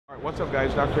What's up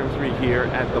guys, Dr. M3 here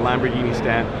at the Lamborghini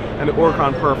stand and the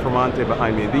Huracan Performante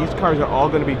behind me. These cars are all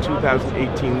going to be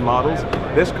 2018 models.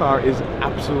 This car is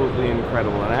absolutely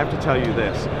incredible, and I have to tell you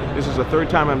this is the third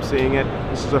time I'm seeing it.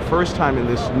 This is the first time in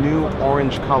this new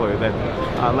orange color that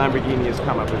Lamborghini has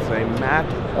come up with, a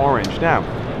matte orange. Now,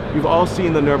 you've all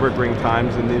seen the Nürburgring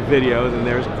times and the videos, and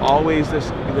there's always this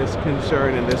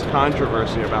concern and this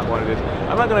controversy about what it is.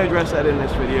 I'm not going to address that in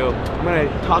this video. I'm going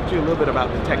to talk to you a little bit about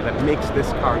the tech that makes this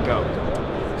car go.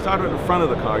 Start at the front of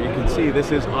the car. You can see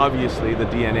this is obviously the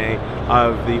DNA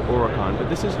of the Huracan, but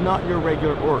this is not your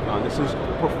regular Huracan. This is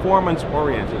performance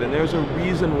oriented, and there's a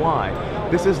reason why.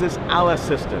 This is this ALA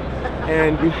system,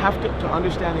 and you have to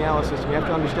understand the ALA system. You have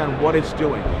to understand what it's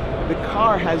doing. The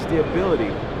car has the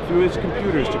ability through its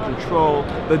computers to control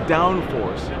the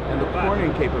downforce and the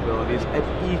cornering capabilities at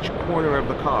each corner of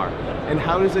the car. And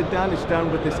how is it done? It's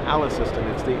done with this ALA system.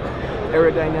 It's the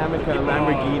Aerodynamica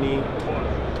Lamborghini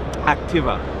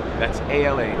Activa. That's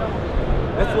ALA.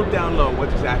 Let's look down low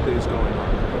what exactly is going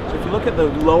on. So if you look at the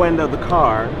low end of the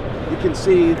car, you can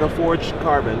see the forged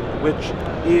carbon, which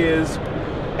is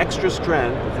extra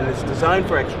strength, and it's designed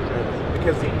for extra strength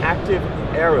because the active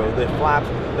aero, the flap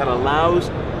that allows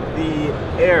the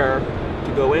air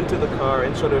to go into the car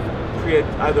and sort of create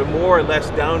either more or less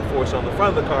downforce on the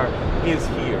front of the car is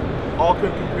here. All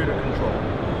computer control.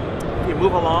 If you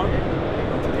move along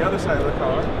to the other side of the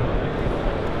car,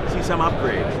 see some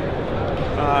upgrades.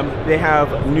 They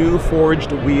have new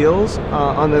forged wheels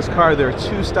on this car. There are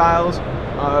two styles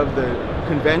of the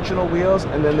conventional wheels,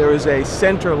 and then there is a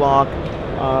center lock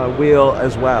wheel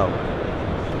as well.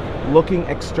 Looking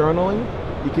externally,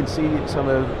 you can see some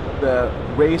of the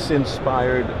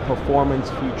race-inspired performance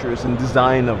features and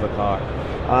design of the car.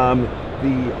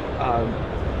 The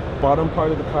bottom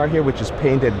part of the car here, which is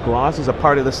painted gloss, is a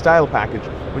part of the style package,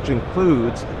 which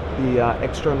includes the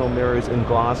external mirrors in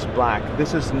gloss black.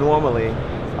 This is normally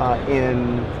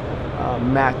in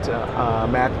matte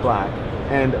black.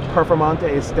 And Performante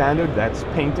is standard, that's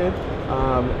painted.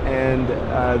 And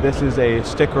this is a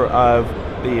sticker of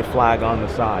the flag on the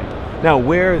side. Now,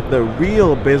 where the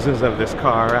real business of this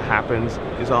car happens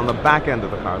is on the back end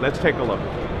of the car. Let's take a look.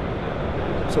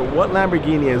 So what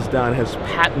Lamborghini has done has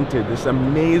patented this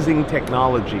amazing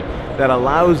technology that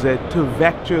allows it to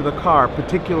vector the car,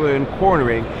 particularly in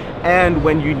cornering and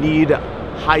when you need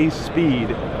high speed,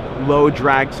 low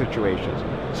drag situations.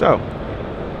 So,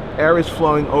 air is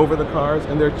flowing over the cars,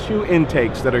 and there are two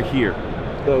intakes that are here.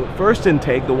 The first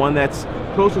intake, the one that's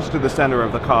closest to the center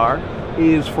of the car,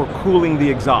 is for cooling the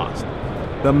exhaust.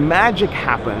 The magic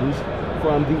happens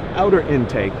from the outer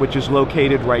intake, which is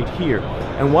located right here.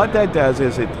 And what that does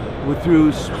is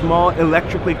through small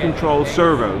electrically controlled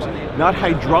servos, not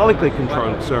hydraulically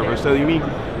controlled servos, so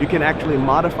you can actually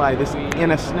modify this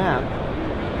in a snap.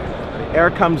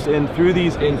 Air comes in through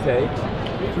these intakes,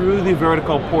 through the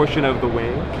vertical portion of the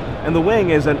wing, and the wing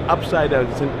is an upside down,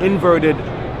 it's an inverted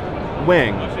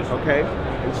wing, okay?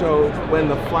 And so when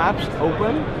the flaps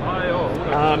open,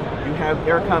 you have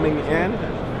air coming in,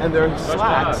 and there are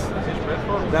slats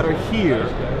that are here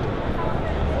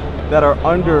that are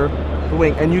under the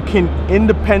wing, and you can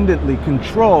independently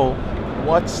control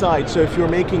what side. So if you're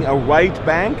making a right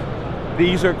bank,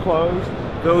 these are closed,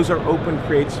 those are open,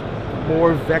 creates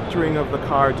more vectoring of the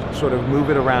car to sort of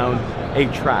move it around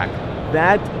a track.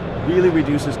 That really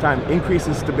reduces time,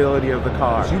 increases stability of the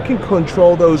car. So you can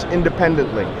control those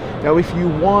independently. Now, if you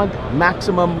want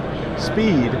maximum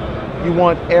speed, you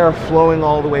want air flowing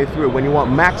all the way through. When you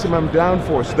want maximum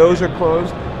downforce, those are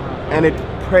closed, and it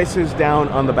presses down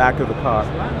on the back of the car.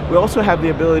 We also have the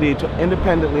ability to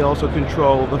independently also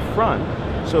control the front.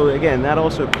 So again, that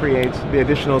also creates the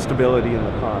additional stability in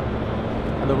the car.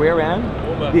 On the rear end,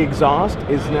 the exhaust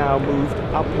is now moved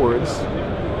upwards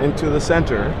into the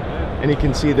center, and you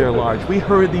can see they're large. We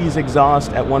heard these exhausts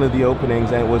at one of the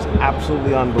openings, and it was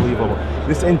absolutely unbelievable.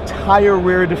 This entire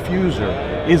rear diffuser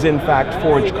is in fact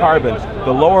forged carbon.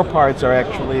 The lower parts are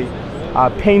actually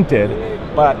painted,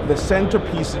 but the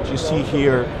centerpiece that you see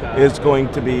here is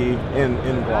going to be in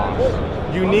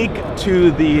gloss. Unique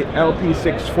to the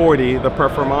LP640, the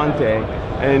Performante,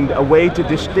 and a way to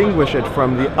distinguish it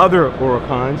from the other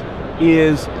Huracans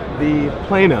is the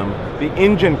plenum. The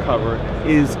engine cover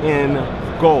is in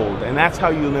gold, and that's how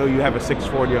you know you have a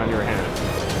 640 on your hands.